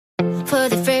For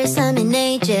the first time in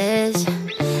ages,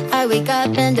 I wake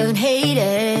up and don't hate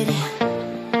it.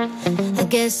 I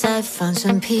guess I found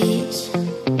some peace.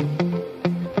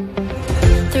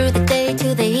 Through the day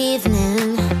to the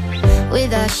evening,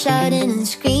 without shouting and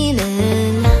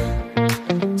screaming,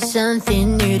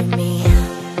 something new to me.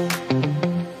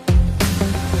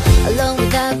 Alone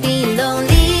without being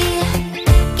lonely,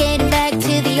 getting back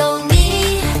to the old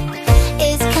me.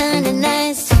 It's kinda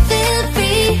nice to feel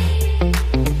free.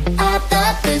 I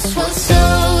thought this was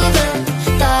over,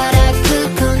 thought I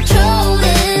could control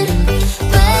it.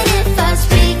 But if I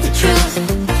speak the truth,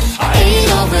 I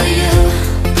ain't over you.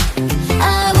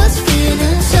 I was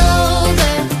feeling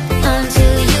sober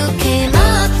until you came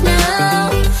up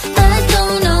now. I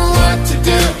don't know what to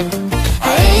do.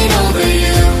 I ain't over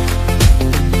you.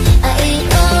 I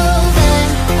ain't over.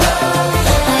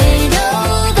 I ain't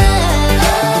over.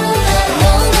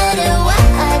 No matter what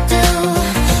I do,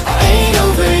 I ain't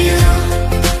over you.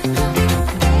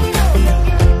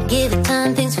 Give it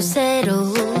time, things will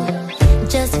settle.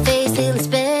 Just a face till it's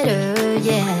better,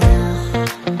 yeah.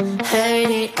 Heard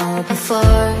it all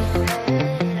before.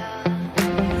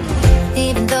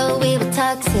 Even though we were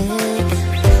toxic,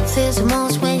 feels the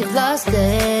most when you've lost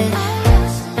it.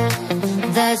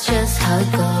 That's just how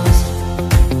it goes.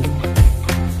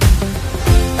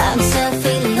 By myself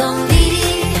feeling lonely,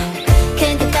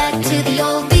 can't get back to the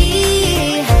old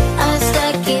me. I'm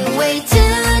stuck in way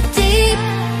too deep.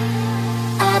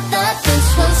 I thought this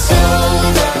was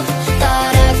over,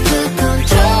 thought I could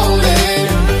control it.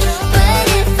 But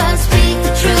if I speak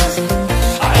the truth,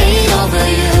 I ain't over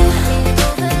you.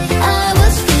 I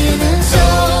was feeling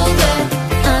sober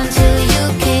until you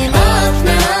came up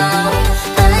now.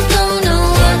 I don't know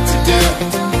what to do.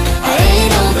 I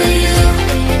ain't over you.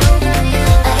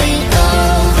 I ain't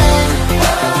over.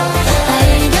 I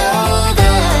ain't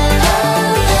over.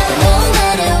 No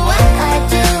matter what I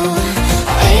do,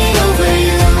 I ain't over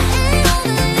you.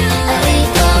 I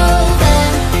ain't over.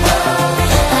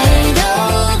 I ain't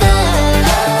over.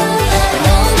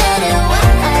 No matter what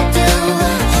I do,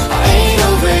 I ain't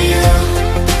over you.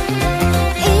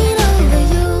 Ain't over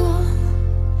you.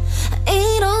 I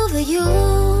ain't over you.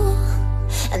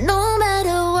 And no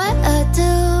matter what I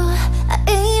do, I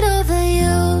ain't over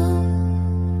you.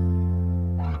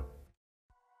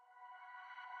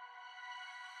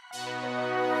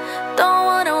 Don't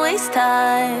wanna waste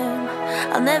time.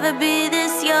 I'll never be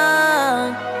this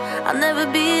young. I'll never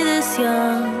be this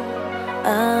young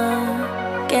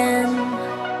again.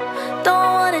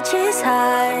 Don't wanna chase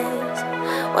highs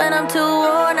when I'm too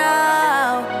worn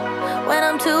out. When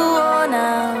I'm too worn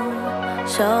out.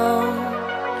 So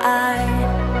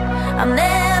I'm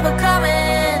never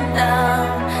coming down.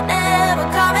 Never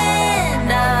coming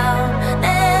down.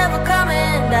 Never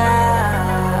coming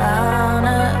down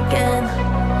again.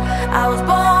 I was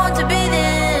born